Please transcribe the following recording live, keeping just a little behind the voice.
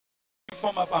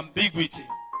form of ambiguity.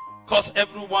 Cause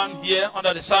everyone here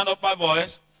under the sound of my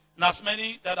voice, and as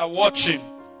many that are watching,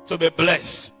 to be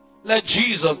blessed. Let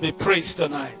Jesus be praised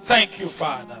tonight. Thank you,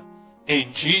 Father.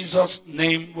 In Jesus'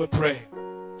 name we pray.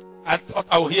 I thought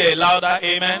I would hear a louder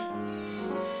amen.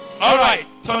 All right,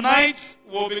 tonight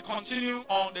we'll be continuing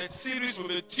on the series we'll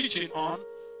be teaching on.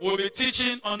 We'll be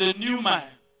teaching on the new man.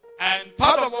 And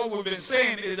part of what we've been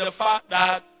saying is the fact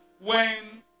that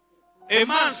when a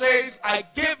man says, I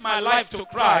gave my life to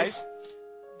Christ,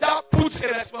 that puts a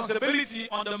responsibility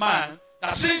on the man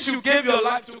that since you gave your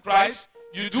life to Christ,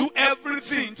 you do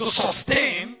everything to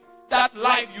sustain that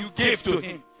life you gave to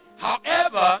him.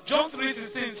 However, John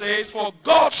 3:16 says, for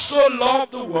God so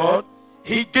loved the world,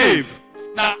 he gave.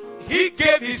 Now, he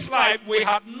gave his life. We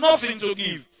had nothing to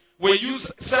give. We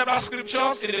use several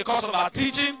scriptures in the course of our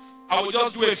teaching. I will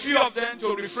just do a few of them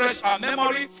to refresh our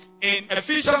memory. In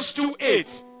Ephesians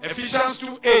 2:8, Ephesians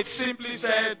 2:8 simply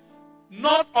said,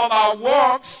 not of our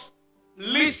works,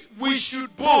 lest we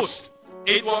should boast.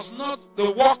 It was not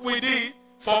the work we did,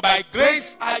 for by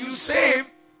grace are you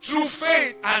saved through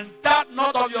faith, and that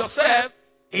not of yourself,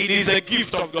 it is a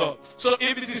gift of God. So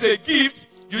if it is a gift,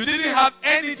 you didn't have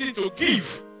anything to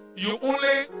give. You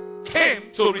only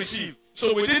came to receive.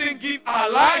 So we didn't give our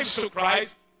lives to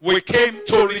Christ, we came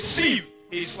to receive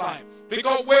his life.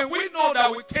 Because when we know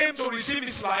that we came to receive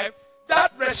his life,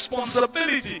 that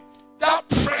responsibility, that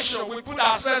pressure we put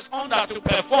ourselves under to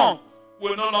perform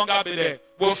will no longer be there.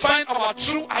 We'll find our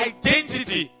true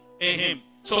identity in him.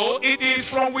 So it is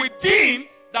from within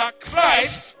that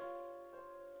Christ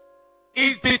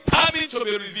is determined to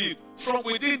be revealed. From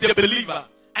within the believer.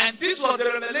 And this was the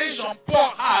revelation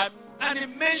Paul had, and he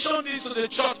mentioned this to the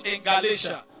church in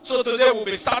Galatia. So today we'll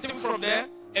be starting from there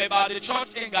about the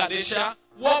church in Galatia.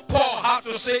 What Paul had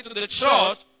to say to the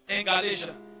church in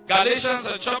Galatia. Galatians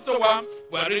chapter 1,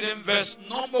 we're reading verse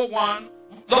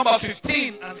number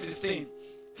 15 and 16.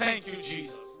 Thank you,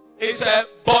 Jesus. He said,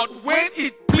 but when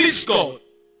it pleased God,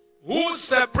 who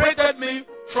separated me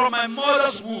from my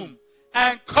mother's womb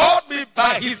and called me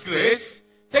by his grace,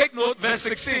 take note, verse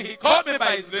 16, he called me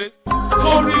by his grace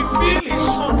to reveal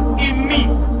his son in me.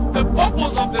 The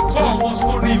purpose of the call was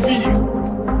to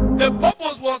reveal. The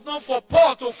purpose was not for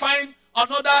Paul to find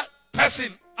another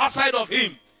person outside of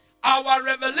him. Our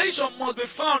revelation must be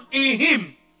found in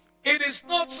him. It is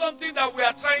not something that we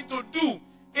are trying to do.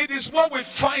 It is what we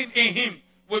find in him.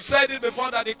 We've said it before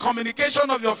that the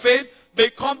communication of your faith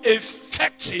become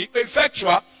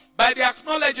effectual by the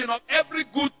acknowledging of every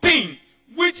good thing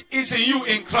which is in you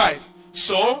in Christ.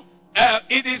 So,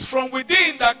 it is from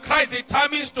within that Christ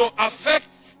determines to affect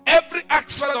every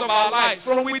aspect of our life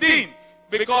from within,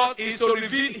 because it is to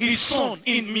reveal his son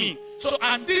in me. So,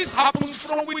 and this happens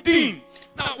from within.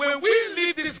 Now, when we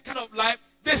live this kind of life,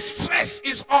 the stress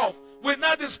is off. We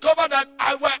now discover that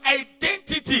our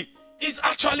identity is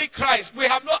actually Christ. We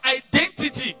have no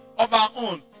identity of our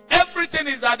own. Everything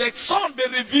is that the Son be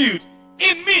revealed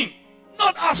in me,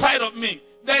 not outside of me.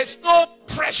 There is no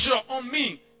pressure on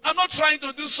me. I'm not trying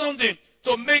to do something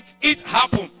to make it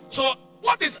happen. So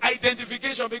what is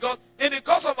identification? Because in the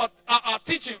course of our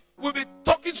teaching, we'll be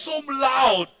talking so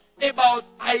loud about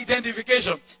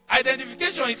identification.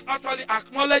 Identification is actually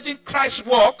acknowledging Christ's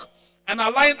work and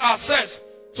allowing ourselves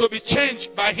to be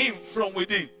changed by him from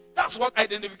within. That's what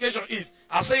identification is.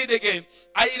 I'll say it again.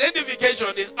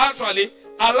 Identification is actually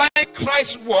allowing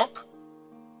Christ's work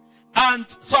and,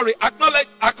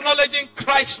 acknowledging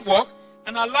Christ's work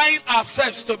and allowing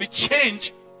ourselves to be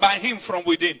changed by him from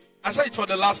within. I said it for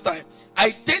the last time.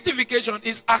 Identification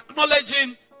is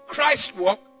acknowledging Christ's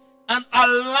work and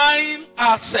allowing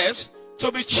ourselves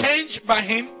to be changed by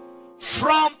him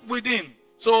from within.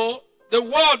 So the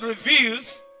word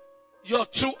reveals your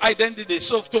true identity.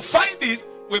 So to find this,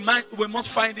 we must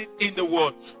find it in the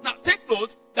word. Now take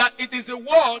note that it is the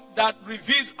word that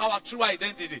reveals our true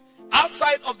identity.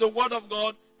 Outside of the word of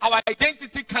God, our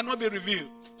identity cannot be revealed.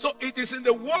 So it is in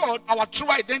the word our true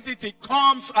identity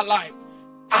comes alive.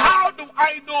 How do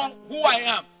I know who I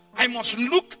am? I must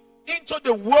look into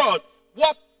the word,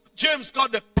 what James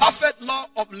called the perfect law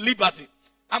of liberty.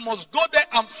 I must go there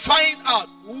and find out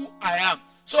who I am.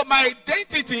 So my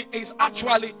identity is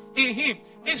actually in him.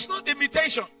 It's not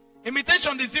imitation.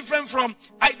 Imitation is different from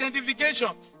identification.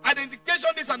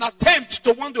 Identification is an attempt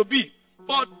to want to be.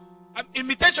 But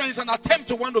imitation is an attempt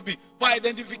to want to be. But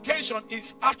identification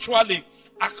is actually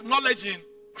acknowledging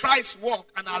Christ's work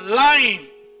and allowing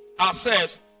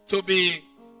ourselves to be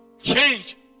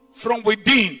changed from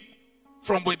within.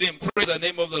 From within. Praise the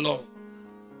name of the Lord.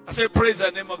 I say praise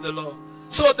the name of the Lord.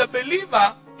 So the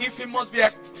believer, if he must be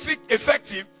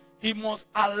effective, he must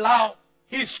allow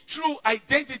his true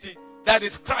identity that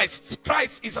is Christ.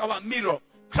 Christ is our mirror.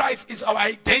 Christ is our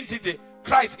identity.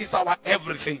 Christ is our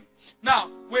everything. Now,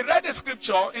 we read the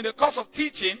scripture in the course of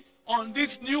teaching on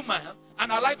this new man,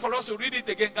 and I'd like for us to read it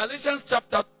again. Galatians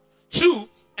chapter 2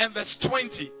 and verse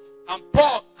 20. And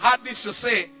Paul had this to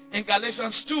say in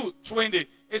Galatians 2:20.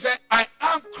 He said, I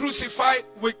am crucified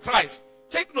with Christ.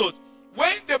 Take note,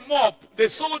 when the mob, the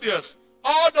soldiers,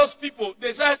 all those people,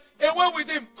 they said, away with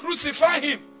him, crucify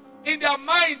him. In their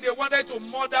mind, they wanted to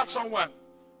murder someone.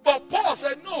 But Paul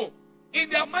said no. In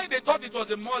their mind, they thought it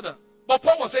was a murder. But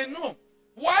Paul was saying no.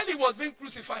 While he was being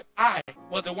crucified, I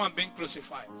was the one being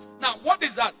crucified. Now, what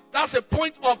is that? That's a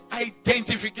point of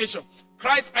identification.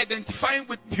 Christ identifying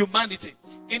with humanity.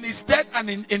 In his death and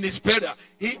in his burial,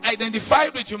 he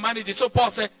identified with humanity. So Paul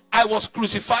said, I was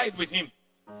crucified with him.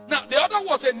 Now, the other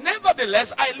was said,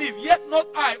 nevertheless, I live, yet not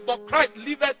I, but Christ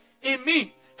liveth in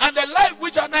me. And the life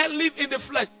which I now live in the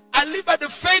flesh, I live by the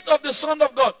faith of the Son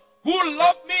of God, who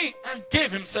loved me and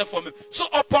gave himself for me. So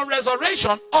upon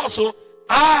resurrection, also,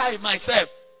 I myself,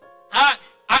 I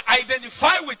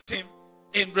identify with him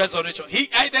in resurrection. He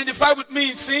identified with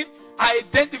me in sin. I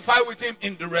identify with him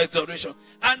in the resurrection.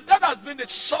 And that has been the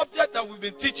subject that we've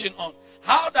been teaching on.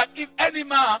 How that if any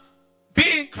man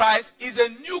be in Christ is a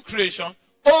new creation,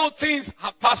 all things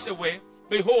have passed away.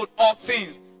 Behold, all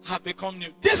things have become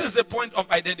new. This is the point of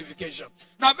identification.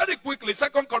 Now, very quickly, 2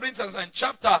 Corinthians and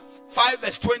chapter 5,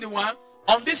 verse 21.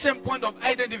 On this same point of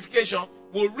identification,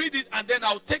 we'll read it and then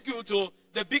I'll take you to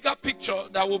the bigger picture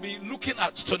that we'll be looking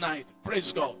at tonight.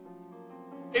 Praise God.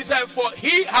 He said, for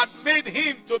he had made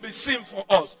him to be sin for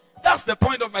us. That's the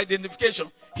point of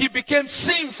identification. He became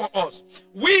sin for us.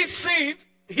 We sinned,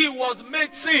 he was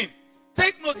made sin.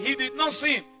 Take note, he did not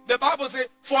sin. The Bible says,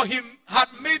 for he had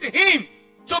made him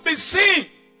to be sin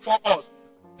for us.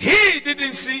 He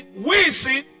didn't sin, we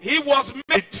sinned, he was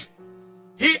made.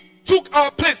 He took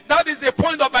our place. That is the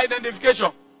point of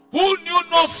identification. Who knew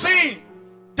no sin,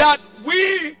 that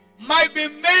we might be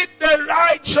made the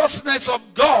righteousness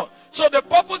of God. So the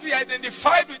purpose he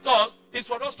identified with us is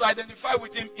for us to identify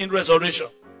with him in resurrection.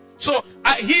 So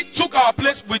he took our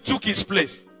place, we took his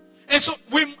place. And so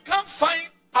we can't find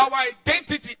our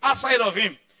identity outside of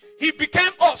him. He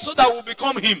became us so that we'll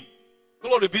become him.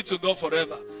 Glory be to God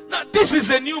forever. Now this is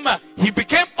a new man. He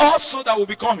became us so that we'll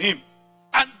become him.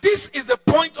 And this is the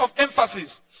point of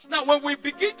emphasis. Now when we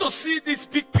begin to see this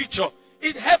big picture,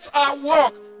 it helps our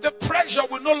work. The pressure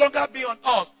will no longer be on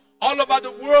us. All over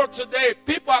the world today,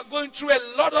 people are going through a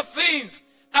lot of things.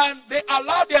 And they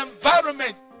allow the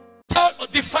environment to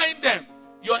define them.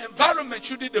 Your environment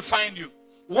shouldn't define you.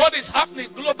 What is happening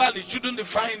globally shouldn't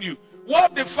define you.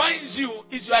 What defines you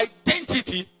is your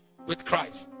identity with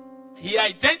Christ. He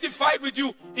identified with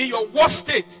you in your worst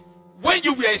state. When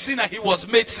you were a sinner, he was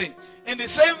made sin. In the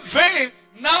same vein,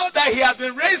 now that he has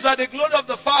been raised by the glory of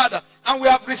the Father and we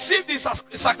have received this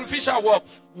sacrificial work,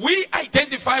 we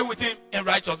identify with him in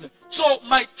righteousness. So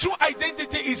my true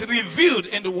identity is revealed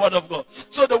in the Word of God.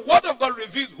 So the Word of God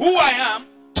reveals who I am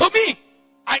to me.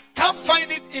 I can't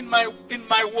find it in my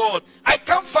world. I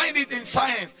can't find it in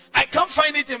science. I can't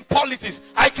find it in politics.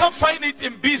 I can't find it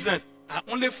in business. I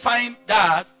only find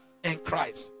that in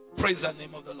Christ. Praise the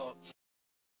name of the Lord.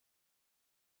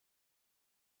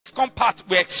 Second part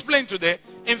we explained today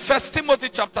in 1 Timothy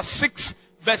chapter 6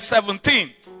 verse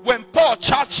 17, when Paul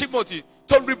charged Timothy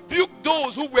to rebuke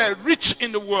those who were rich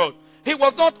in the world. He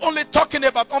was not only talking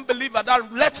about unbelievers.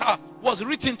 That letter was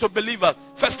written to believers.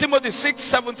 1 Timothy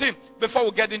 6:17. Before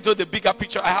we get into the bigger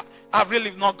picture, I've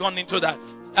really not gone into that.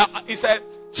 He said,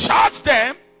 charge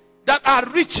them that are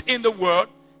rich in the world,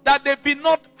 that they be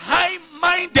not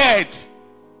high-minded,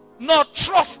 nor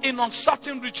trust in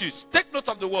uncertain riches. Take note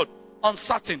of the word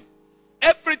uncertain.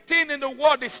 Everything in the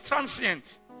world is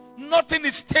transient. Nothing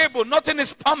is stable. Nothing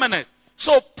is permanent.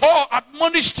 So Paul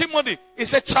admonished Timothy. He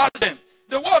said, charge them.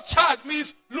 The word charge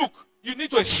means, look, you need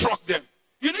to instruct them.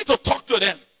 You need to talk to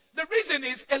them. The reason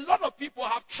is a lot of people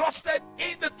have trusted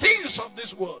in the things of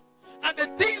this world. And the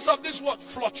things of this world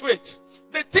fluctuate.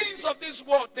 The things of this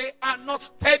world, they are not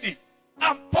steady.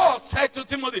 And Paul said to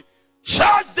Timothy,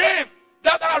 charge them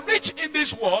that are rich in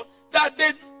this world, that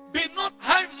they be not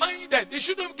high-minded. They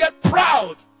shouldn't get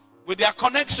proud with their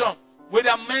connection, with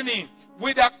their money,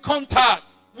 with their contact,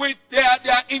 with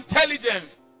their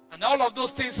intelligence. And all of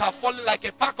those things have fallen like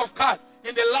a pack of cards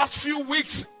in the last few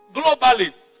weeks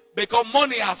globally, because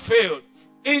money has failed,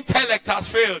 intellect has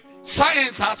failed,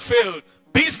 science has failed,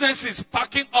 business is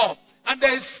packing up, and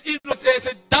there's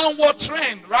a downward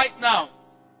trend right now.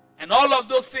 And all of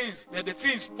those things, they're the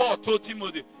things Paul told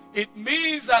Timothy. It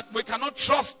means that we cannot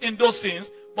trust in those things,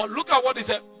 but look at what he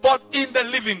said, but in the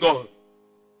living God.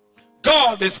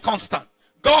 God is constant.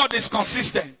 God is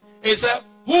consistent. He said,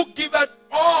 who giveth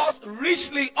us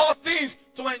richly all things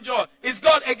to enjoy? Is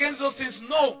God against those things?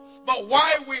 No. But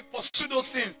while we pursue those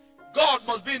things, God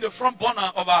must be in the front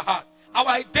burner of our heart. Our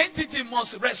identity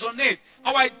must resonate.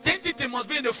 Our identity must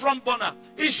be in the front burner.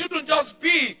 It shouldn't just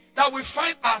be that we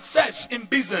find ourselves in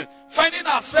business, finding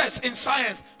ourselves in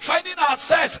science, finding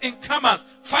ourselves in commerce,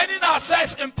 finding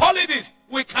ourselves in politics.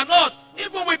 We cannot.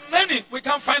 Even with money, we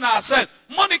can't find ourselves.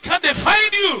 Money can't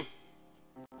define you.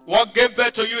 What gave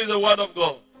birth to you is the word of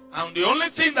God. And the only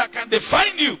thing that can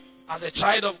define you as a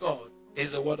child of God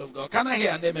is the word of God. Can I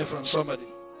hear an amen from somebody?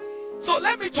 So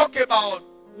let me talk about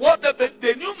what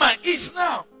the new man is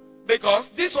now. Because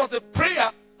this was the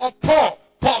prayer of Paul.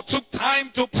 Paul took time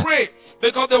to pray.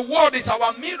 Because the word is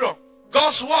our mirror.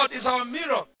 God's word is our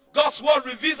mirror. God's word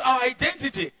reveals our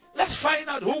identity. Let's find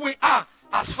out who we are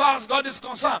as far as God is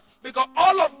concerned. Because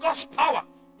all of God's power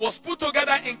was put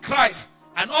together in Christ.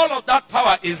 And all of that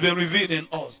power is being revealed in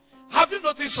us. Have you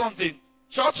noticed something?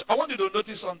 Church, I want you to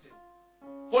notice something.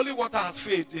 Holy water has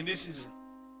failed in this season.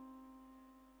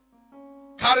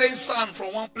 Carrying sand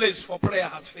from one place for prayer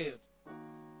has failed.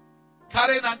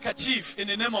 Carrying handkerchief in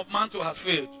the name of mantle has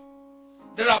failed.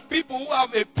 There are people who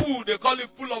have a pool, they call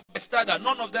it pool of Bethesda.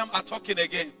 None of them are talking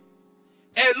again.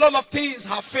 A lot of things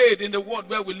have failed in the world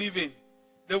where we live in.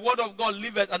 The word of God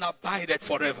liveth and abideth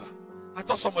forever. I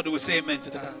thought somebody would say amen to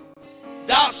that.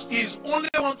 That is only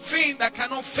one thing that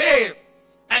cannot fail.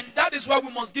 And that is why we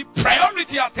must give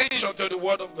priority attention to the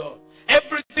word of God.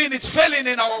 Everything is failing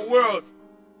in our world.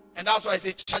 And that's why I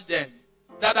say, charge them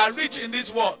that are rich in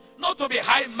this world, not to be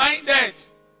high-minded.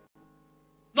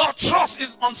 Not trust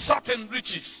is uncertain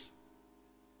riches.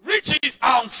 Riches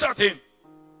are uncertain.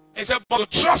 He said,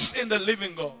 but to trust in the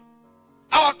living God.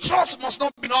 Our trust must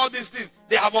not be in all these things.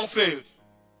 They have all failed.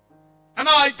 And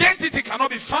our identity cannot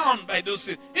be found by those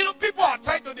things. You know, people are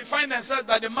trying to define themselves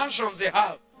by the mansions they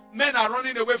have. Men are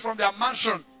running away from their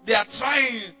mansion. They are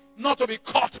trying not to be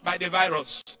caught by the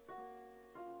virus.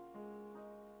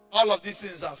 All of these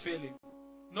things are failing.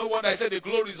 No wonder I said the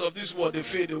glories of this world, they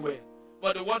fade away.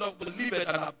 But the word of the liveth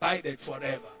and abideth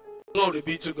forever. Glory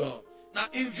be to God. Now,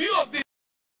 in view of this,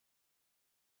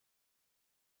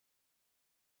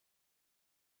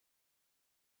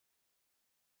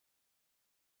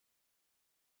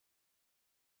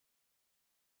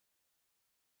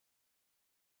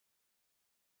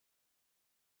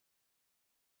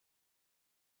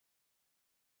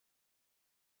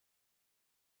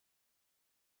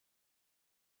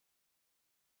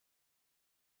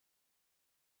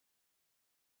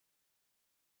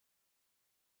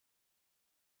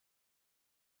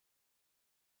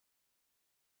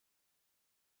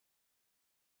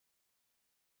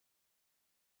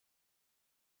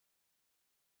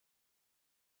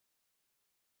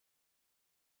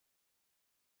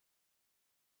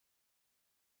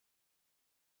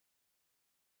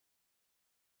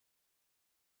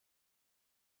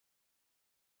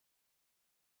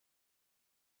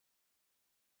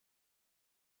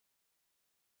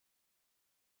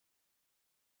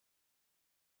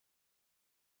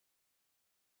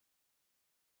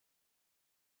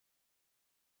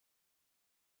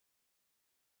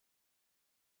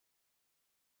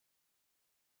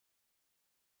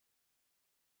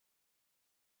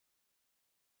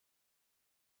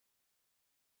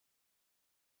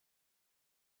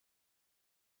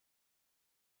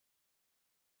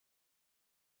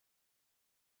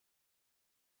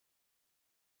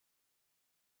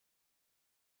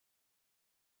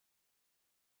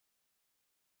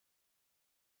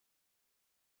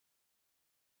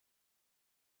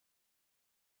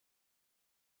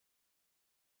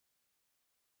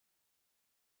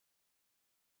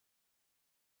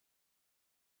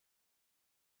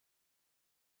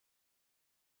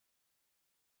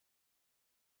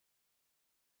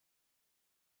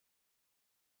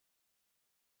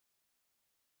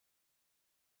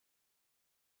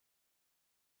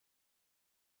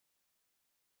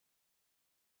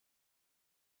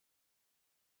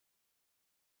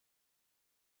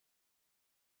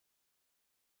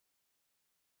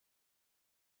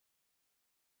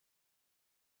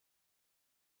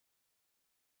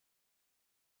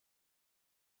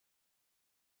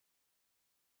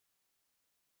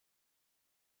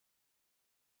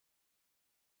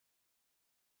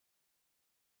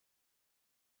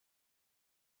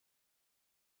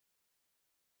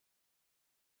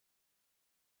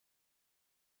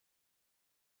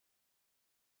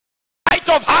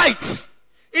 of heights.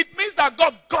 It means that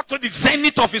God got to the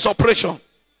zenith of his operation.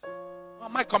 How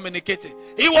am I communicating?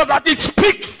 He was at its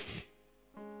peak,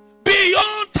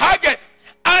 beyond target,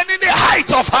 and in the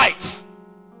height of heights.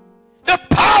 The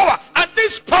power, and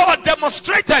this power demonstrates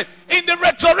demonstrated in the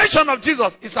resurrection of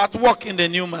Jesus is at work in the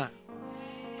new man.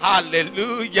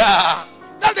 Hallelujah.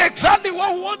 That's exactly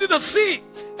what we wanted to see.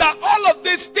 That all of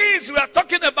these things we are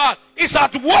talking about is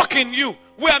at work in you.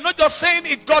 We are not just saying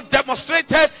it got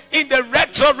demonstrated in the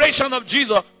resurrection of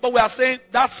Jesus, but we are saying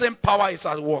that same power is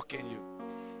at work in you.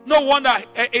 No wonder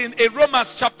in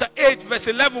Romans chapter 8 verse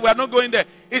 11, we are not going there.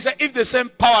 It said, if the same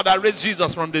power that raised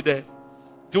Jesus from the dead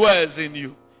dwells in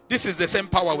you. This is the same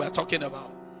power we are talking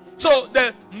about. So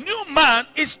the new man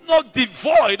is not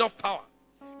devoid of power.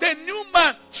 The new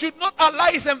man should not allow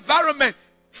his environment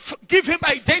give him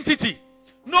identity.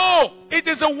 No, it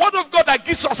is the word of God that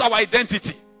gives us our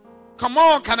identity. Come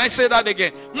on, can I say that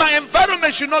again? My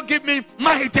environment should not give me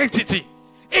my identity.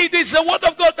 It is the word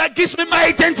of God that gives me my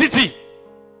identity.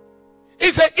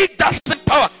 It doesn't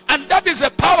power, and that is a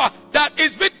power that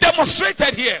is being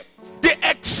demonstrated here. The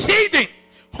exceeding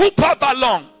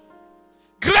hupabalon,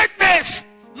 greatness,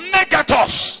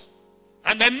 megatos,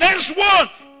 and the next one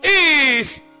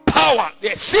is power.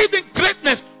 The exceeding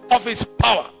greatness of his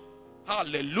power.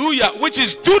 Hallelujah. Which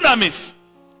is dunamis.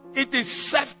 It is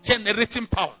self-generating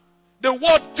power. The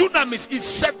word dunamis is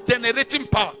self-generating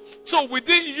power. So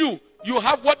within you, you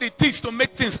have what it is to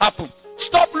make things happen.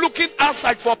 Stop looking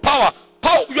outside for power.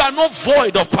 Power, you are not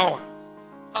void of power.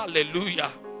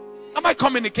 Hallelujah. Am I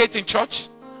communicating, church?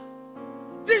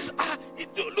 This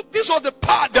was the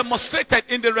power demonstrated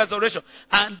in the resurrection.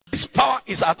 And this power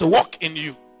is at work in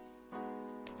you.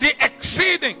 The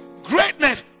exceeding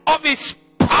greatness of his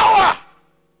power.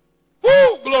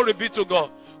 Woo, glory be to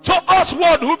God. To us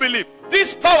world who believe.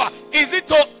 This power, is it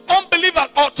to unbelievers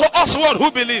or to us world who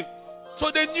believe?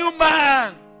 To the new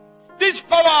man. This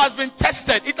power has been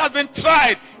tested. It has been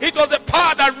tried. It was the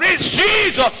power that raised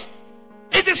Jesus.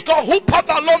 It is called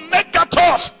hupabalon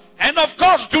megatos. And of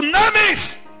course,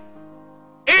 dunamis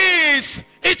is,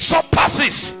 it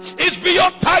surpasses. It's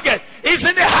beyond target. It's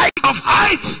in the height of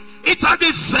height. It's at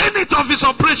the zenith of its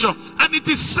operation. And it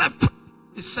is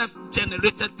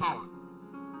self-generated power.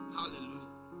 Hallelujah.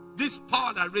 This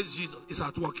power that raised Jesus is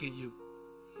at work in you.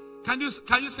 Can you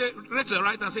say, raise your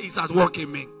right hand and say, it's at work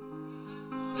in me.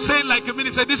 Say it like a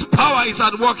minute. Say, this power is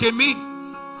at work in me.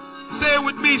 Say it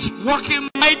with me. It's working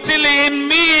mightily in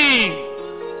me.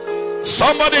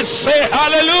 Somebody say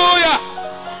hallelujah.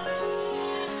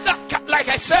 That, like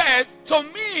I said, to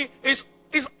me, it's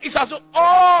as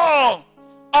all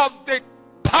of the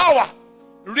power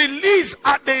released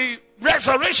at the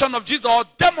resurrection of Jesus, or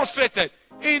demonstrated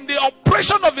in the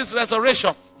operation of his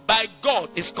resurrection by God,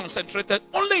 is concentrated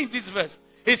only in this verse.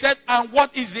 He said, and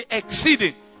what is the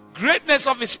exceeding greatness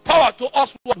of his power to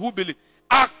us who believe,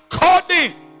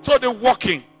 according to the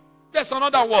working. There's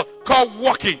another word called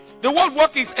working. The word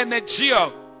working is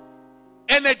energial.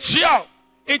 Energial.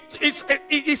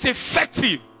 It's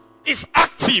effective. It's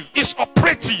active. It's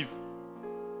operative.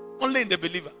 Only in the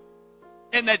believer.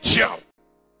 Energial.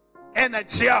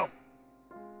 Energial.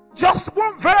 Just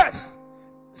one verse.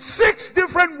 6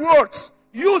 different words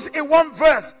used in one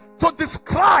verse to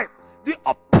describe the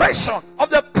operation of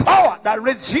the power that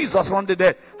raised Jesus from the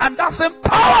dead. And that same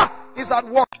power is at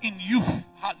work in you.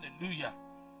 Hallelujah.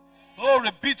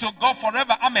 Glory be to God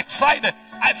forever. I'm excited.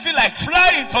 I feel like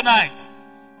flying tonight.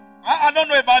 I don't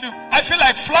know about you. I feel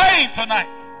like flying tonight.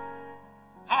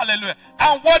 Hallelujah.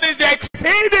 And what is the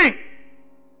exceeding?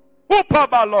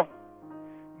 Upabalon.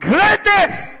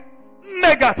 Greatness.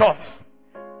 Megatos.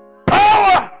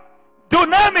 Power.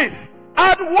 Dunamis.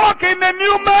 At work in the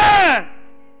new man.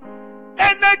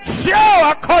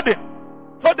 Energial according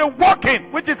to the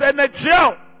working, which is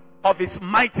energial of his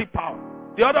mighty power.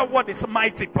 The other word is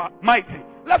mighty. Mighty.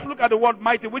 Let's look at the word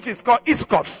mighty, which is called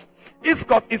iskos.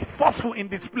 Iskos is forceful in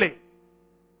display.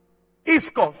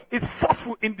 Iskos is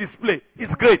forceful in display.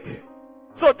 It's great.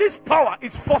 So this power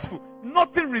is forceful.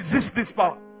 Nothing resists this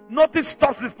power. Nothing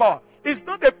stops this power. It's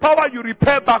not a power you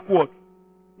repel backward.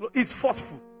 It's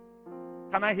forceful.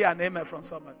 Can I hear an amen from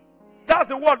somebody? That's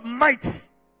the word mighty.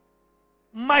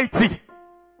 Mighty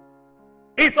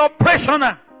is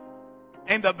operational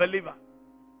in the believer.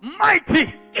 Mighty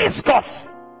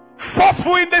iskos,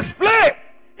 forceful in display,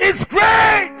 is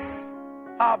great.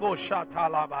 Abo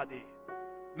shatalabadi.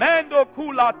 Mendo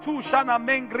kula tu shana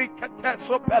mengri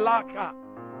keteso pelaka.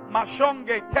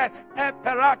 Mashonge tes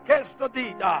eperakes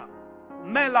dida.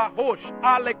 Mela hosh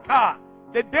aleka.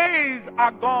 The days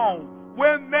are gone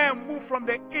when men move from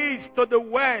the east to the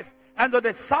west, and to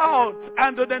the south,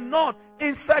 and to the north,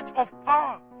 in search of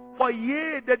power. For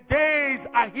yea, the days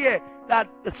are here that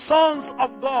the sons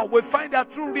of God will find their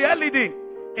true reality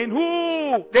in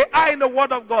who they are in the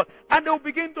word of God. And they will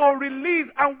begin to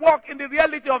release and walk in the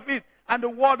reality of it. And the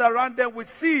world around them will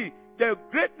see the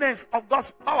greatness of God's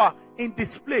power in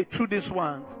display through these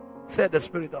ones, said the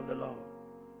Spirit of the Lord.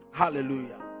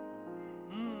 Hallelujah.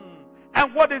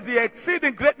 And what is the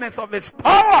exceeding greatness of his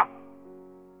power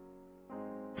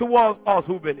towards us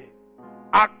who believe?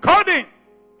 According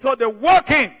to the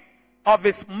working of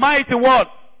his mighty word,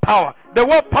 power. The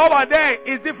word power there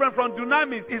is different from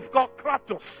dunamis. It's called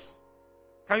kratos.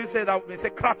 Can you say that with me? Say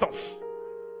kratos,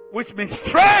 which means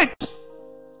strength.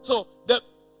 So the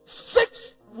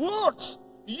 6 words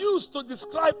used to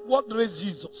describe what raised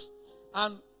Jesus,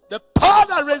 and the power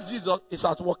that raised Jesus is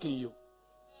at work in you.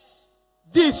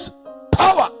 This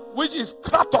power, which is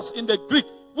kratos in the Greek,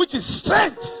 which is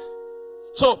strength.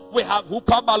 So we have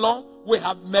hupabalon, we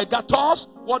have megatos.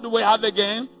 What do we have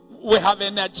again? We have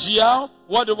energia.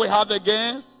 What do we have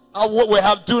again? We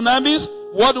have dunamis.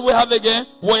 What do we have again?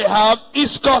 We have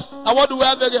iskos. And what do we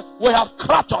have again? We have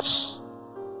kratos.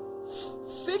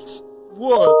 6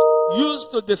 words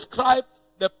used to describe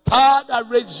the power that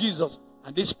raised Jesus.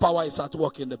 And this power is at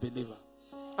work in the believer.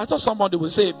 I thought somebody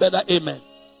would say better amen.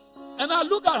 And I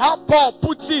look at how Paul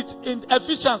puts it in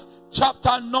Ephesians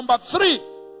chapter number 3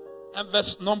 and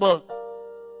verse number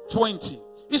 20.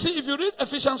 You see, if you read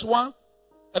Ephesians 1,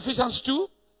 Ephesians 2,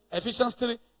 Ephesians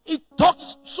 3, it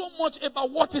talks so much about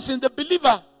what is in the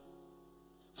believer.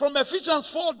 From Ephesians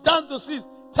 4 down to 6,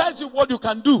 tells you what you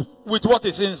can do with what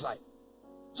is inside.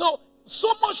 So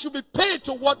much should be paid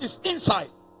to what is inside.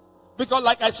 Because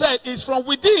like I said, it's from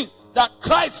within that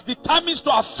Christ determines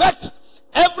to affect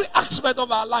every aspect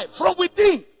of our life. From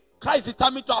within, Christ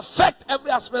determined to affect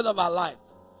every aspect of our life.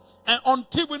 And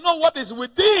until we know what is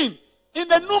within, in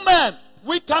the new man,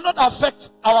 we cannot affect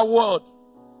our world.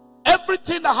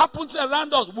 Everything that happens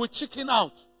around us, we chicken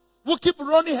out. We keep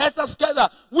running helter skelter.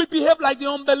 We behave like the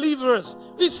unbelievers.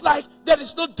 It's like there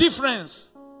is no difference.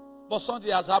 But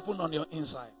something has happened on your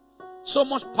inside. So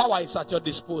much power is at your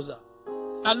disposal.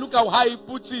 And look at how he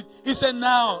puts it. He said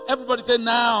now. Everybody say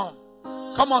now.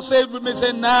 Come on, say it with me.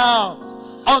 Say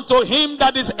now. Unto him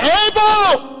that is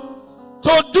able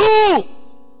to do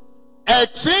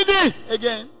exceeding,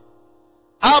 again,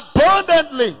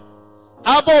 abundantly,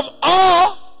 above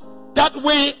all that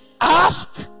we ask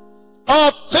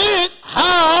or think.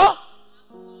 How?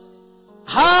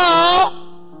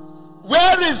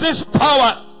 Where is this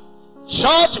power?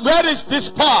 Church, where is this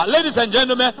power? Ladies and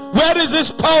gentlemen, where is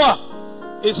this power?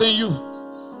 It's in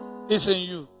you. It's in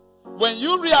you. When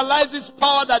you realize this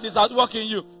power that is at work in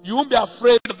you, you won't be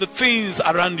afraid of the things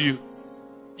around you.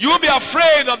 You won't be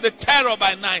afraid of the terror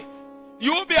by night.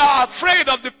 You won't be afraid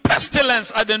of the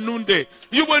pestilence at the noonday.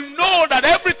 You will know that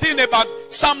everything about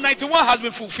Psalm 91 has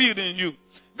been fulfilled in you.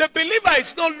 The believer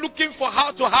is not looking for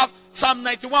how to have Psalm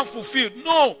 91 fulfilled.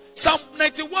 No, Psalm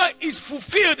 91 is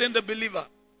fulfilled in the believer.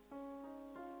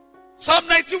 Psalm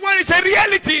 91 is a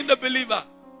reality in the believer.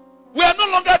 We are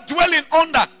no longer dwelling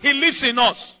under. He lives in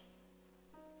us.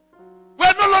 We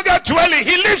are no longer dwelling.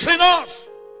 He lives in us.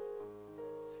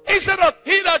 Instead of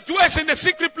he that dwells in the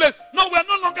secret place. No, we are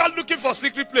no longer looking for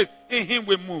secret place. In him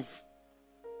we move.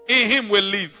 In him we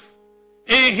live.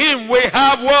 In him we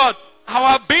have what?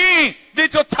 Our being. The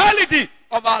totality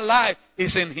of our life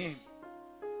is in him.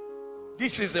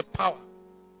 This is the power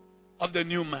of the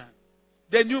new man.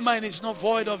 The new man is not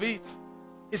void of it.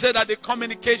 He said that the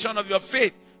communication of your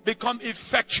faith become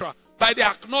effectual by the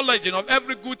acknowledging of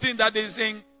every good thing that is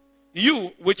in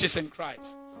you, which is in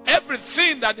Christ.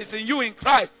 Everything that is in you in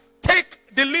Christ, take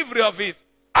delivery of it.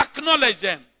 Acknowledge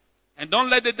them. And don't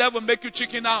let the devil make you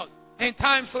chicken out. In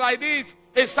times like this,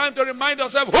 it's time to remind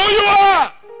yourself who you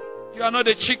are. You are not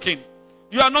a chicken.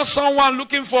 You are not someone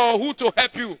looking for who to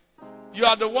help you. You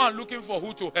are the one looking for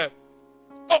who to help.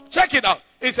 Oh, check it out.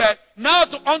 He said, now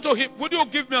unto him, would you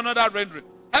give me another rendering?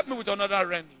 Help me with another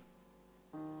rendering.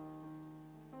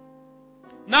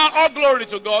 Now all glory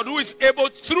to God, who is able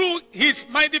through his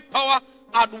mighty power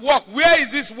at work. Where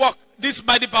is this work, this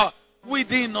mighty power?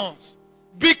 Within us.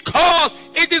 Because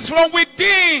it is from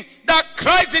within that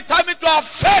Christ determined to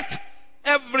affect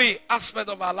every aspect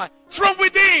of our life. From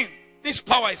within, this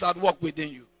power is at work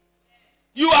within you.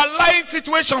 You are allowing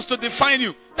situations to define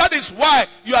you. That is why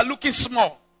you are looking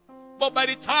small. But by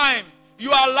the time you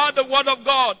allow the word of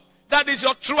God, that is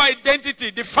your true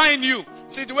identity, define you,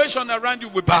 situation around you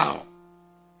will bow.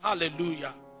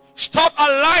 Hallelujah. Stop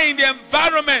allowing the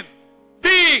environment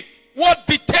be what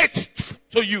dictates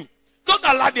to you. Don't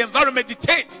allow the environment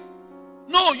dictate.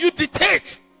 No, you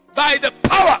dictate by the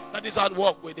power that is at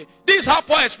work with it. This is how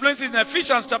Paul explains it in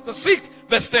Ephesians chapter 6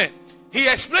 verse 10. He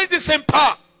explains the same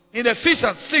power in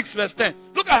Ephesians 6 verse 10.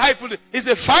 Look at how he put it. He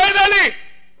said, finally,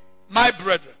 my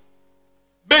brethren,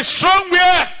 be strong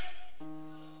where?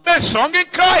 Be strong in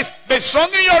Christ. Be strong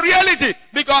in your reality.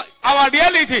 Because our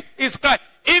reality is Christ.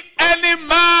 If any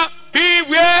man be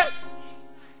where?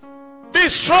 Be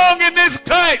strong in this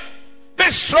Christ.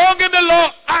 Be strong in the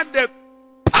Lord and the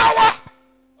power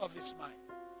of his mind.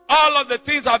 All of the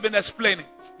things I've been explaining.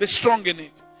 Be strong in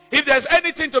it. If there's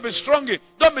anything to be strong in,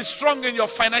 don't be strong in your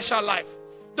financial life.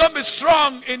 Don't be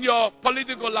strong in your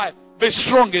political life. Be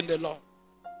strong in the Lord.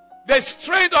 The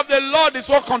strength of the Lord is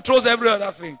what controls every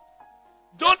other thing.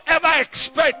 Don't ever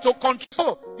expect to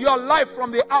control your life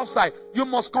from the outside. You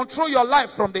must control your life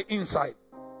from the inside.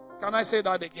 Can I say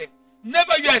that again?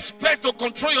 Never you expect to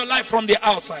control your life from the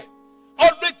outside.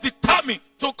 Always determine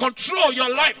to control your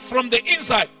life from the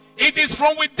inside. It is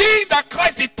from within that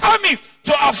Christ determines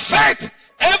to affect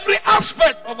every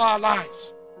aspect of our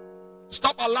lives.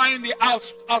 Stop allowing the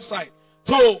outside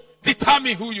to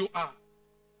determine who you are.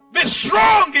 Be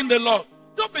strong in the Lord.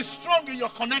 Don't be strong in your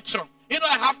connection. You know,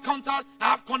 I have contact, I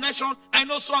have connection, I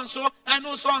know so and so, I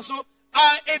know so and so.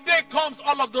 And a day comes,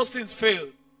 all of those things fail.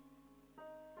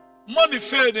 Money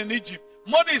failed in Egypt.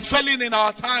 Money is failing in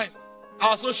our time.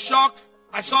 I was so shocked.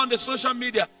 I saw on the social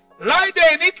media, right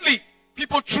there in Italy,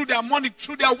 people threw their money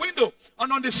through their window.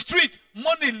 And on the street,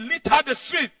 money littered the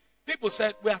street. People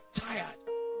said, we are tired.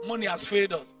 Money has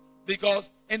failed us. Because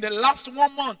in the last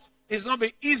 1 month, it's not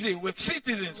been easy with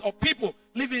citizens or people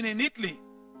living in Italy.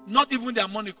 Not even their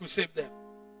money could save them.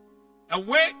 And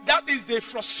that is the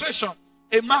frustration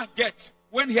a man gets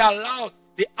when he allows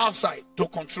the outside to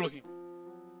control him.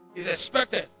 It's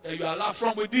expected that you allow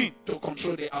from within to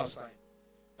control the outside.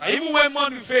 Now, even when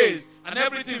money fails and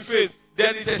everything fails,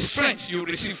 there is a strength you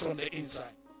receive from the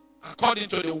inside, according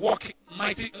to the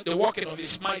working of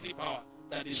his mighty power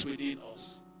that is within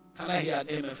us. Can I hear an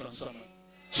amen from someone?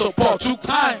 So Paul took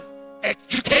time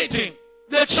educating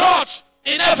the church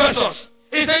in Ephesus.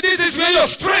 He said, this is where your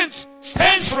strength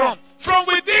stems from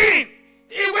within.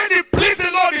 When he pleased the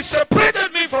Lord, he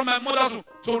separated me from my mother's womb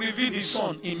to reveal his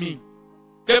son in me.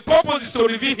 The purpose is to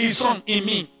reveal his son in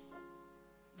me.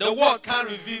 The world can't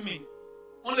reveal me.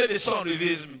 Only the son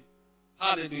reveals me.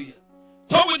 Hallelujah.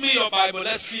 Turn with me your Bible.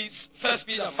 Let's read 1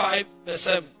 Peter 5, verse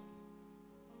 7.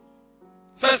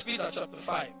 1 Peter chapter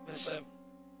 5, verse 7.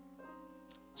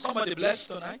 Somebody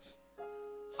blessed tonight?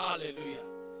 Hallelujah.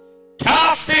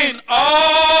 Casting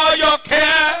all your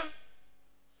care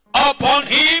upon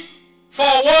him. For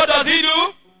what does he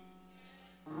do?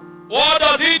 What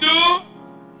does he do?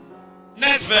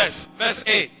 Next verse, verse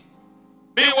 8.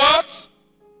 Be what?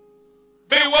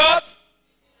 Be what?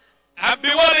 And be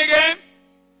what again?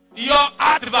 Your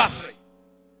adversary,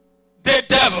 the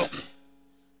devil,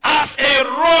 as a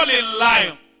roaring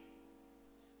lion,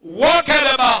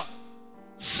 walking about,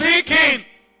 seeking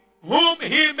whom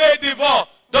he may devour.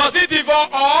 Does he devour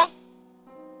all?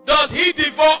 Does he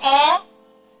devour all?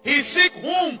 He seeks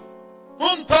whom?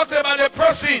 Whom talks about a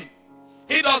person.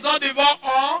 He does not devour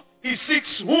all. He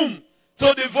seeks whom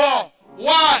to devour.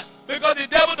 Why? Because the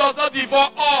devil does not devour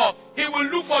all. He will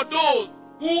look for those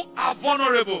who are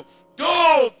vulnerable,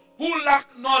 those who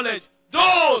lack knowledge,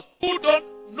 those who don't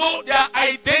know their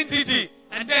identity.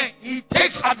 And then he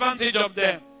takes advantage of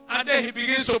them. And then he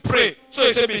begins to pray. So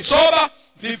he said, be sober,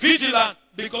 be vigilant,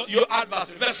 because your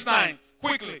adversary. Verse 9,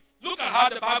 quickly. Look at how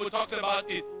the Bible talks about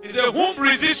it. He said, whom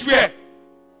resist where?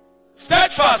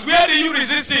 Steadfast. Where do you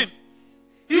resist him?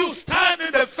 You stand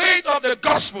in the faith of the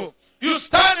gospel. You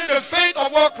stand in the faith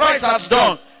of what Christ has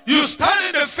done. You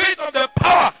stand in the faith of the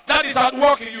power that is at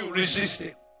work in you. Resist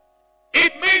him.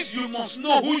 It means you must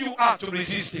know who you are to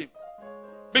resist him.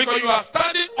 Because you are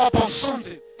standing upon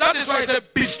something. That is why I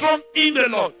said, be strong in the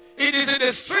Lord. It is in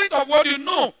the strength of what you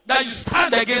know that you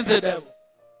stand against the devil.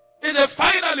 It's a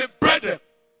finally, brethren,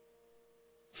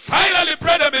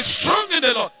 be strong in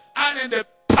the Lord and in the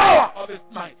power of his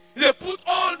might. They put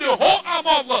on the whole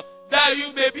armor of God that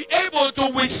you may be able to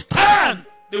withstand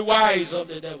the wiles of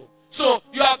the devil. So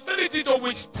your ability to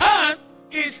withstand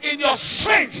is in your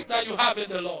strength that you have in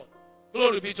the Lord.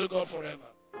 Glory be to God forever.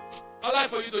 I'd like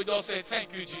for you to just say,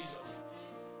 thank you, Jesus.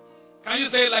 Can you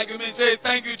say it like you mean? Say,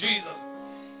 thank you, Jesus.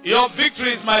 Your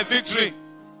victory is my victory.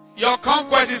 Your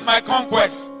conquest is my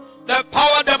conquest. The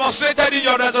power demonstrated in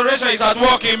your resurrection is at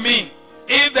work in me.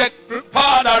 If the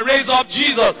power that raised up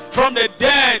Jesus from the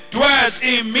dead dwells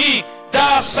in me,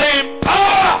 that same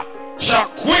power shall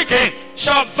quicken,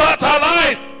 shall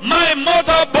vitalize my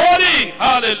mortal body.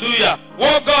 Hallelujah.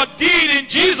 What God did in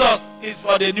Jesus is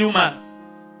for the new man.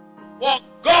 What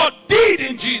God did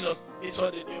in Jesus is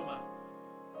for the new man.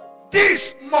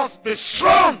 This must be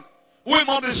strong. We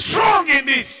must be strong in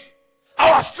this.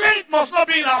 Our strength must not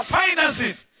be in our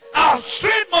finances. Our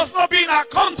strength must not be in our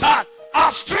contact.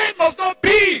 Our strength must not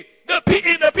be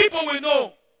in the people we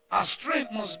know. our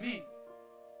strength must be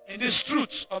in this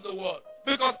truth of the word.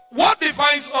 Because what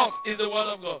defines us is the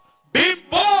word of God. Being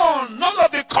born not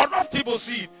of the corruptible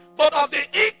seed, but of the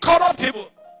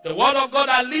incorruptible. The word of God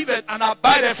that liveth and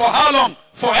abideth for how long?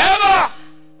 Forever.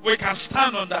 We can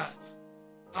stand on that.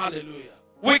 Hallelujah.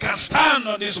 We can stand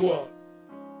on this word.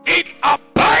 It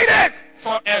abideth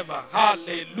forever.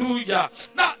 Hallelujah.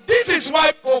 Now, this is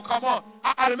why, oh, come on.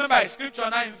 I remember a scripture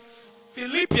now in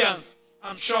Philippians,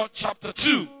 I'm sure, chapter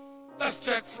 2. Let's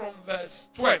check from verse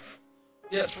 12.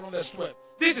 Yes, from verse 12.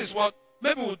 This is what,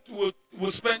 maybe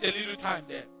we'll spend a little time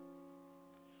there.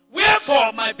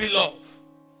 Wherefore, my beloved,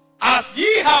 as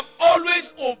ye have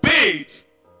always obeyed,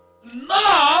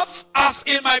 not as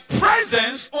in my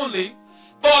presence only,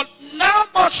 but now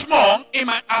much more in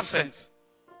my absence,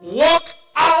 work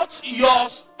out your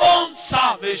own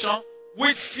salvation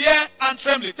with fear and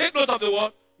trembling. Take note of the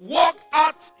word. Work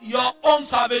out your own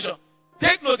salvation.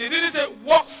 Take note. It didn't say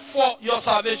work for your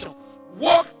salvation.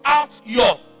 Work out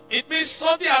your. It means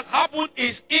something has happened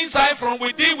is inside from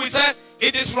within. We said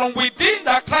it is from within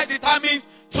that Christ determined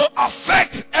to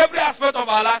affect every aspect of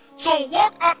our life. So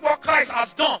work out what Christ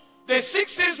has done. The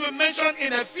 6 things we mentioned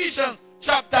in Ephesians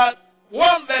chapter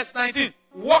 1 verse 19.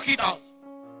 Work it out.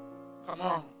 Come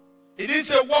on. He didn't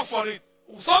say work for it.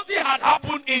 Something had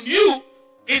happened in you.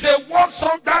 He said work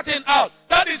that thing out.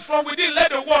 That is from within.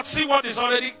 Let the world see what is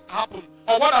already happened.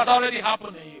 Or what has already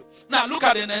happened in you. Now look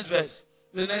at the next verse.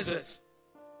 The next verse.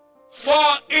 For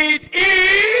it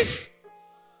is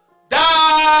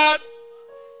that.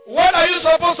 What are you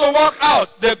supposed to work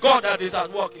out? The God that is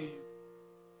at work in you.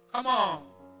 Come on.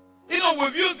 You know,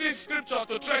 we've used this scripture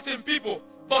to threaten people.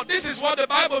 But this is what the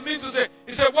Bible means to say.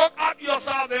 It said, work out your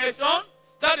salvation.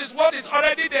 That is what is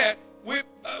already there. With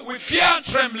fear and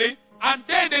trembling. And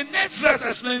then the next verse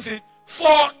explains it.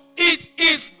 For it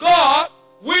is God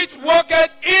which worketh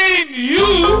in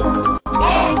you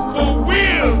all to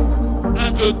will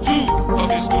and to do of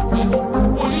his good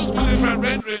pleasure. We'll use two different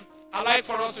rendering. I like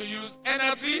for us to use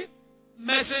NLT,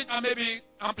 Message, and maybe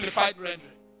Amplified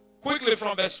rendering. Quickly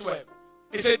from verse 12.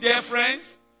 He said, dear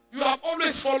friends, you have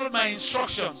always followed my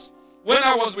instructions when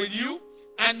I was with you,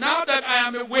 and now that I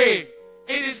am away,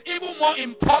 it is even more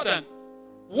important.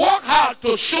 Work hard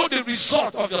to show the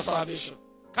result of your salvation.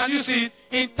 Can you see?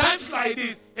 In times like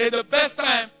this, it's the best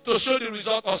time to show the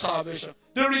result of salvation.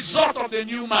 The result of the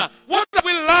new man. What have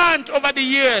we learned over the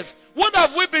years? What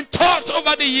have we been taught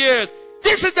over the years?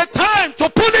 This is the time to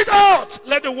put it out.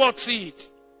 Let the world see it.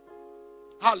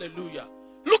 Hallelujah.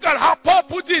 Look at how Paul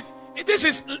put it. This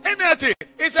is NLT.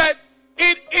 He said,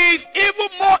 it is even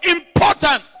more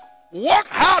important. Work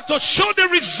hard to show the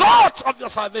result of your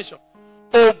salvation.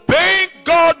 Obeying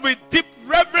God with deep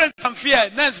reverence and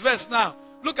fear. Next verse now.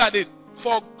 Look at it.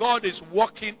 For God is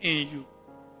working in you.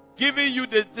 Giving you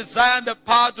the desire and the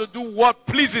power to do what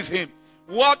pleases him.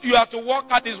 What you have to work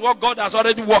at is what God has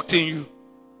already worked in you.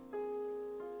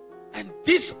 And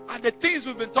these are the things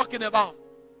we've been talking about.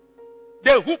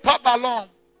 The hooper balloon.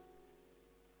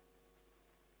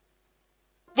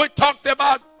 We talked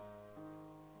about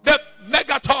the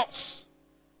megatons.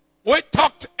 We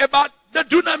talked about the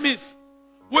dunamis.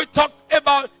 We talked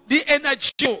about the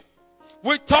energy.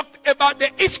 We talked about the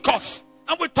iskos.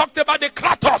 And we talked about the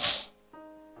kratos.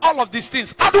 All of these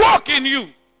things at work in you.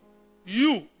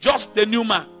 You, just the new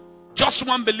man. Just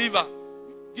one believer.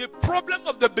 The problem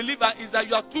of the believer is that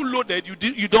you are too loaded.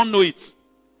 You don't know it.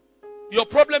 Your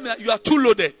problem is that you are too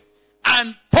loaded.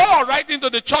 And Paul, writing to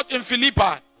the church in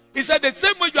Philippi, he said, the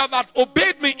same way you have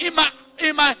obeyed me in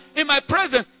my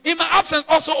presence, in my absence,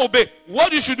 also obey.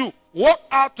 What you should do? Work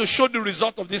out to show the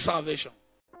result of this salvation.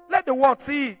 Let the world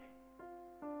see it.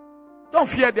 Don't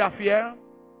fear their fear.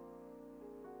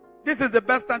 This is the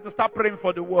best time to start praying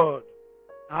for the world.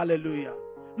 Hallelujah.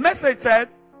 Message said,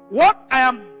 what I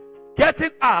am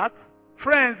getting at,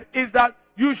 friends, is that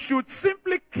you should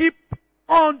simply keep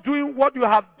on doing what you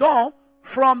have done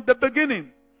from the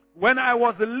beginning. When I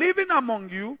was living among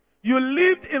you, you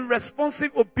lived in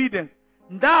responsive obedience.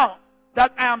 Now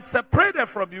that I am separated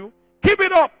from you, keep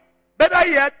it up. Better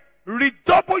yet,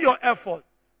 redouble your effort.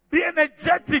 Be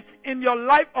energetic in your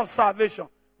life of salvation.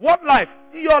 What life?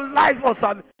 Your life of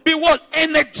salvation. Be what?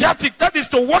 Energetic. That is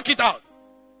to work it out.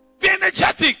 Be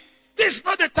energetic. This is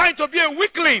not the time to be a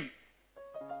weakling.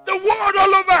 The world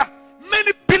all over,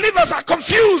 many believers are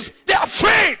confused. They are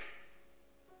afraid.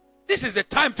 This is the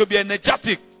time to be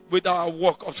energetic with our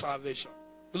work of salvation.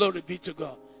 Glory be to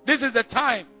God. This is the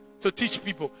time to teach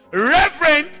people.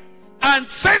 Reverent and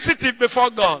sensitive before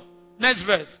God. Next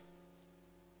verse.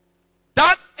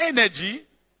 That energy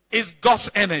is God's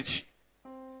energy.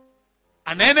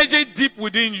 An energy deep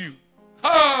within you.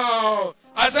 Oh,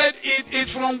 I said it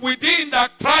is from within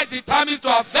that Christ determines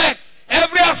to affect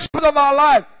every aspect of our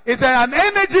life. It's an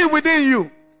energy within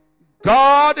you.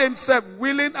 God himself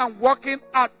willing and working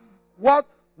at what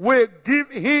will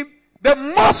give him the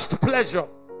most pleasure.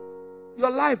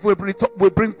 Your life will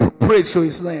bring praise to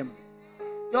his name.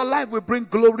 Your life will bring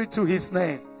glory to his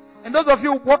name. And those of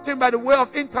you watching by the way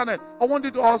of internet, I want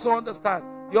you to also understand,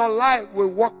 your life will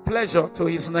work pleasure to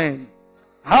his name.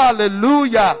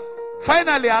 Hallelujah.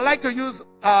 Finally, I like to use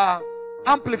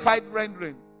amplified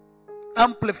rendering.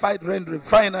 Amplified rendering,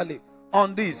 finally,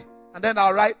 on this. And then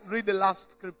I'll read the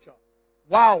last scripture.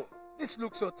 Wow, this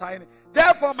looks so tiny.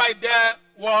 Therefore, my dear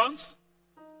ones,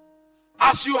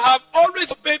 as you have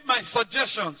always obeyed my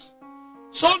suggestions,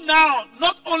 so now,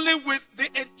 not only with the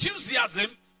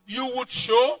enthusiasm you would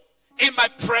show in my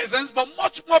presence, but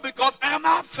much more because I am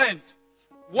absent.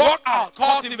 Work out,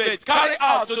 cultivate, carry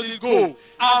out to the goal,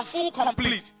 and full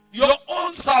complete your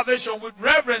own salvation with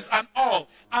reverence and awe,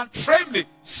 and trembling,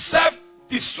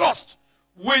 self-distrust,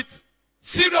 with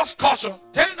serious caution,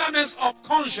 tenderness of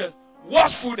conscience,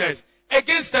 watchfulness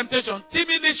against temptation,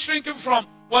 timidly shrinking from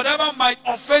whatever might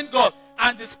offend God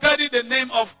and discredit the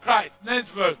name of Christ. Next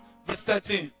verse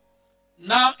 13.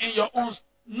 Now in your own,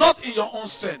 not in your own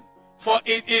strength, for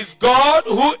it is God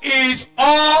who is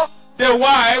all the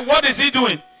while, what is he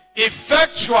doing?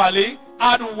 Effectually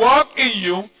at work in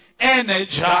you,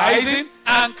 energizing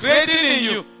and creating in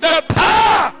you the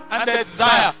power and the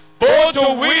desire both to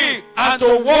will and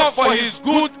to work for his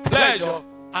good pleasure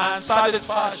and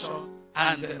satisfaction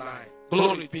and delight.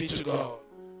 Glory be to God.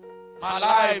 My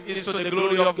life is to the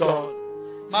glory of God.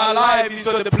 My life is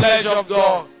to the pleasure of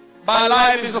God. My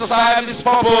life is to serve his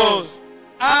purpose.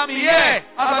 I'm here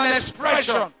as an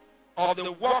expression of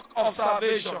the work of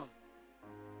salvation.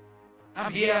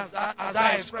 I'm here as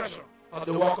that expression of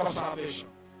the work of salvation.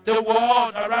 The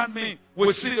world around me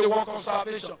will see the work of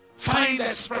salvation. Find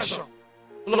expression.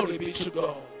 Glory be to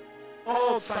God.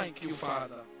 Oh, thank you,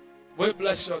 Father. We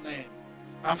bless your name.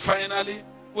 And finally,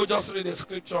 we'll just read the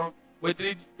scripture. We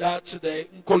did that today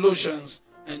in Colossians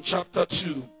in chapter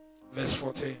 2, verse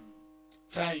 14.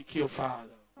 Thank you,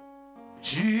 Father.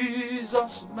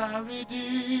 Jesus, my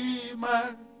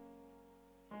Redeemer,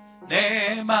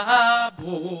 name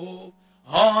above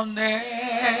all name,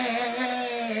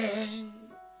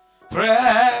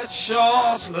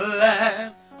 precious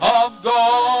Lamb of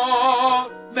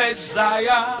God,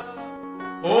 Messiah,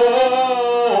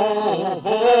 oh,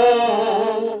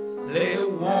 Holy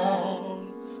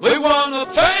One. We want to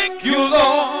thank you,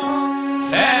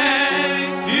 Lord.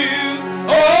 Thank you,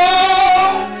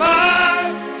 oh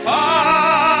my Father,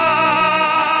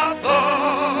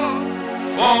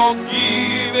 for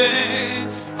giving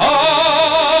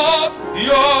us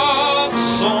your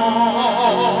Son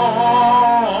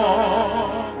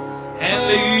and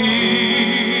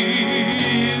leaving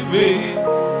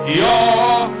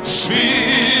your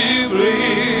Spirit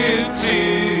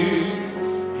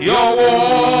in your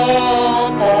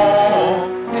work on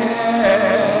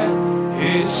earth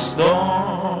is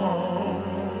done.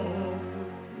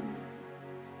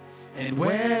 And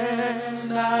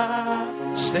when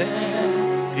I stand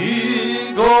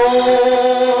in glory,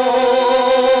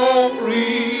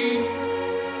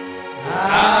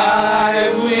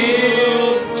 I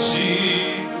will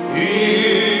see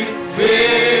his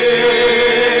face,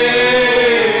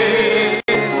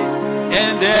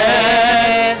 and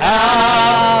then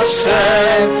I'll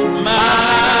set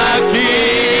my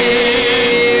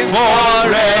King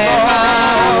forever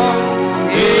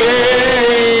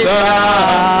in the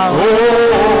holy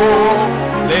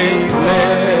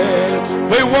place.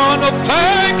 We want to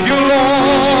thank you,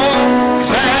 Lord.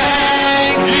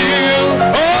 Thank you,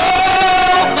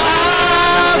 oh my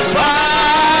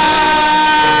Father,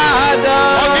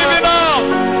 for giving up,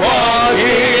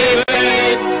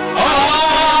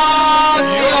 all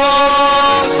your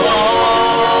Son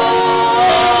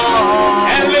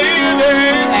and leaving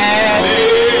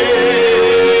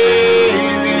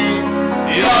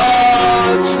your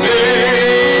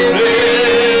Spirit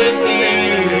in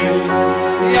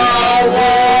your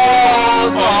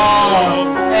work on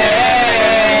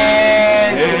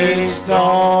earth is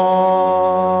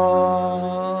done.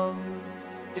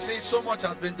 You see, so much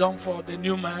has been done for the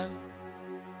new man.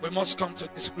 We must come to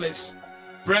this place.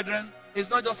 Brethren, it's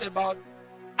not just about,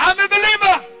 I'm a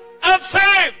believer, I'm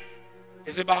saved.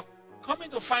 It's about coming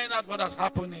to find out what has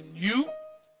happened in you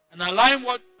and allowing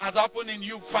what has happened in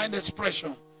you find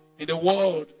expression in the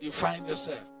world you find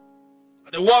yourself.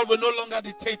 And the world will no longer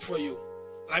dictate for you.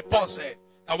 Like Paul said,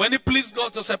 that when it pleased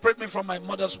God to separate me from my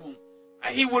mother's womb,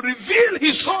 and he will reveal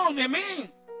his Son in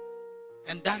me.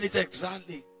 And that is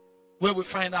exactly where we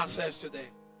find ourselves today.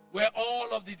 where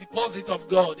all of the deposit of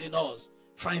God in us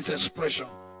finds expression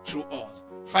through us.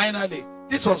 Finally,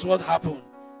 this was what happened.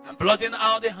 And blotting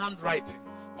out the handwriting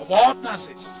of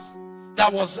ordinances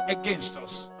that was against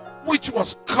us, which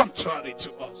was contrary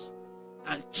to us,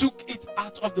 and took it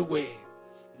out of the way,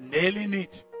 nailing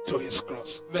it to his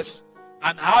cross. Verse,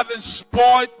 and having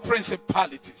spoiled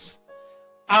principalities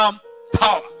and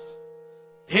powers,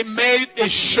 he made a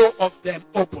show of them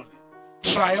openly,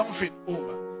 triumphing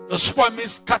over. The spoil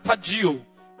means katagio.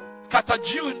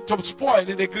 Katagio, to spoil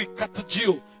in the Greek,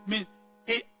 katagio means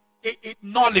it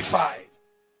nullified.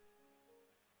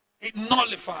 It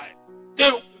nullified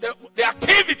the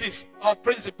activities of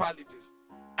principalities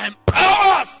and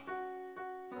powers.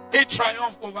 He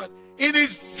triumphed over. In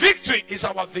his victory is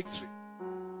our victory.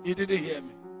 You didn't hear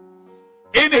me.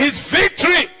 In his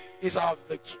victory is our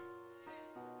victory.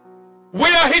 We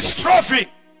are his trophy.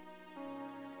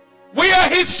 We are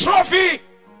his trophy.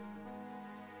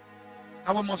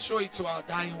 And we must show it to our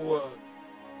dying world.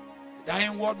 The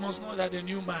dying world must know that the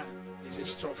new man is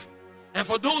his trophy. And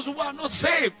for those who are not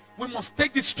saved, we must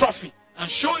take this trophy and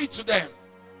show it to them.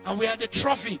 And we are the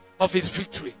trophy of his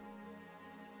victory.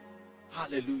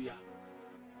 Hallelujah.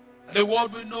 And the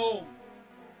world will know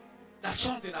that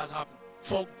something has happened.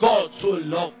 For God so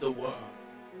loved the world,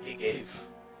 he gave.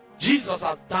 Jesus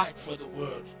has died for the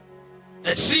world.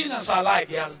 The sinners alike,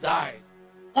 he has died.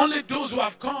 Only those who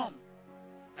have come.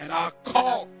 And our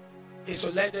call is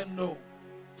to let them know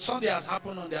something has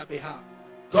happened on their behalf.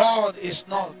 God is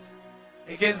not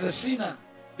against the sinner.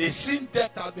 The sin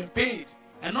debt has been paid.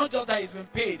 And not just that it's been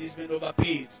paid, it's been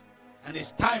overpaid. And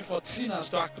it's time for sinners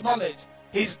to acknowledge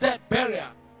his death, burial,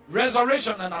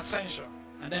 resurrection, and ascension.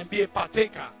 And then be a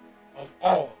partaker of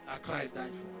all that Christ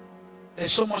died for.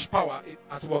 There's so much power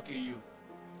at work in you.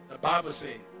 The Bible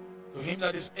says, to him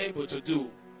that is able to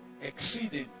do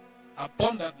exceeding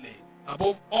abundantly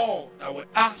above all that we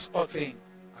ask or think,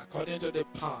 according to the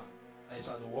power that is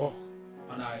at work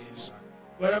on our inside.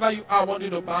 Wherever you are, I want you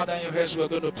to bow down your heads. We're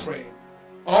going to pray.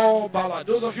 Oh, Bala,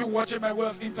 those of you watching my way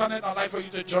of internet, I'd like for you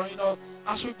to join us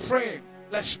as we pray.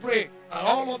 Let's pray that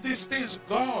all of these things,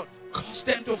 God, cause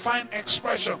them to find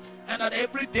expression, and that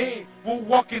every day we'll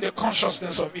walk in the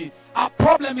consciousness of it. Our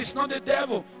problem is not the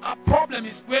devil. Our problem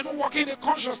is we're not walking in the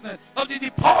consciousness of the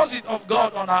deposit of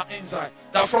God on our inside.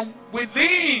 That from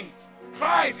within,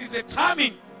 Christ is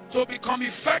determined to become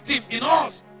effective in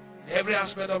us in every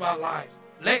aspect of our life.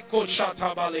 Leko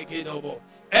shatabalegedobo.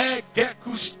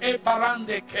 Egekus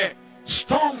ebarandeke.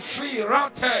 Stone free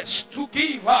rates to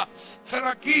give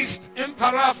feragist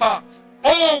imparafa.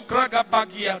 O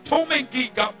gragabagia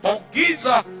tomengiga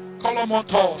bongiza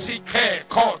kolomoto sike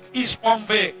kok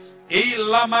isponve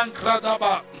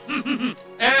ilamankradaba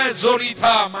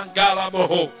ezorita mangala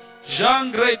boho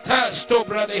jangre testo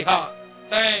bradeha.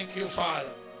 Thank you,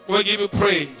 Father. We give you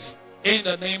praise in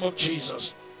the name of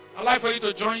Jesus. I'd like for you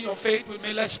to join your faith with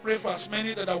me. Let's pray for as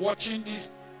many that are watching this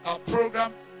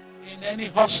program in any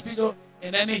hospital,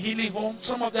 in any healing home.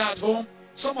 Some of them at home,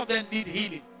 some of them need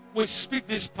healing. We speak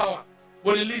this power.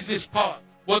 We release this power.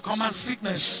 We command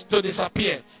sickness to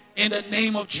disappear in the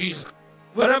name of Jesus.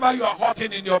 Wherever you are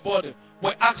hurting in your body,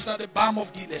 we ask that the balm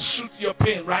of Gilead soothe your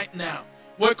pain right now.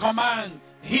 We command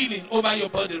healing over your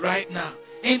body right now.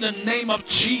 In the name of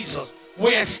Jesus,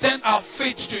 we extend our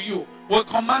faith to you. We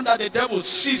command that the devil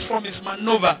cease from his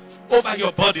maneuver over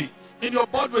your body. In your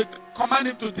body, we command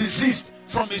him to desist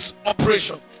from his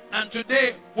operation. And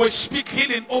today, we speak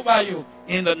healing over you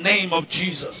in the name of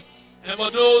Jesus. And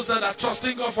for those that are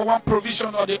trusting God for one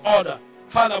provision or the other,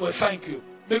 Father, we thank you.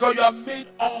 Because you have made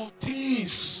all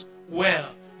things well.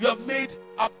 You have made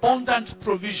abundant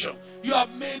provision. You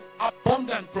have made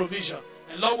abundant provision.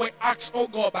 And Lord, we ask, oh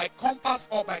God, by compass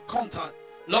or by contact,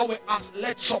 Lord, we ask,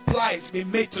 let supplies be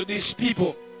made to these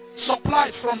people.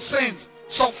 Supplies from saints,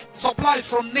 supplies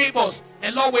from neighbors.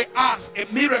 And Lord, we ask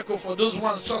a miracle for those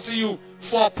ones trusting you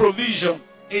for provision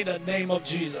in the name of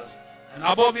Jesus. And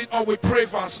above it all, we pray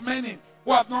for as many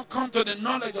who have not come to the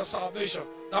knowledge of salvation,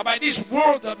 that by this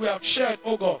word that we have shared,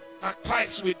 oh God, that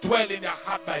Christ will dwell in their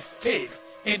heart by faith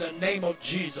in the name of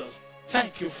Jesus.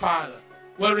 Thank you, Father.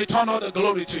 We'll return all the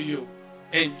glory to you.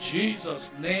 In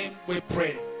Jesus' name we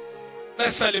pray.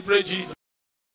 Let's celebrate Jesus.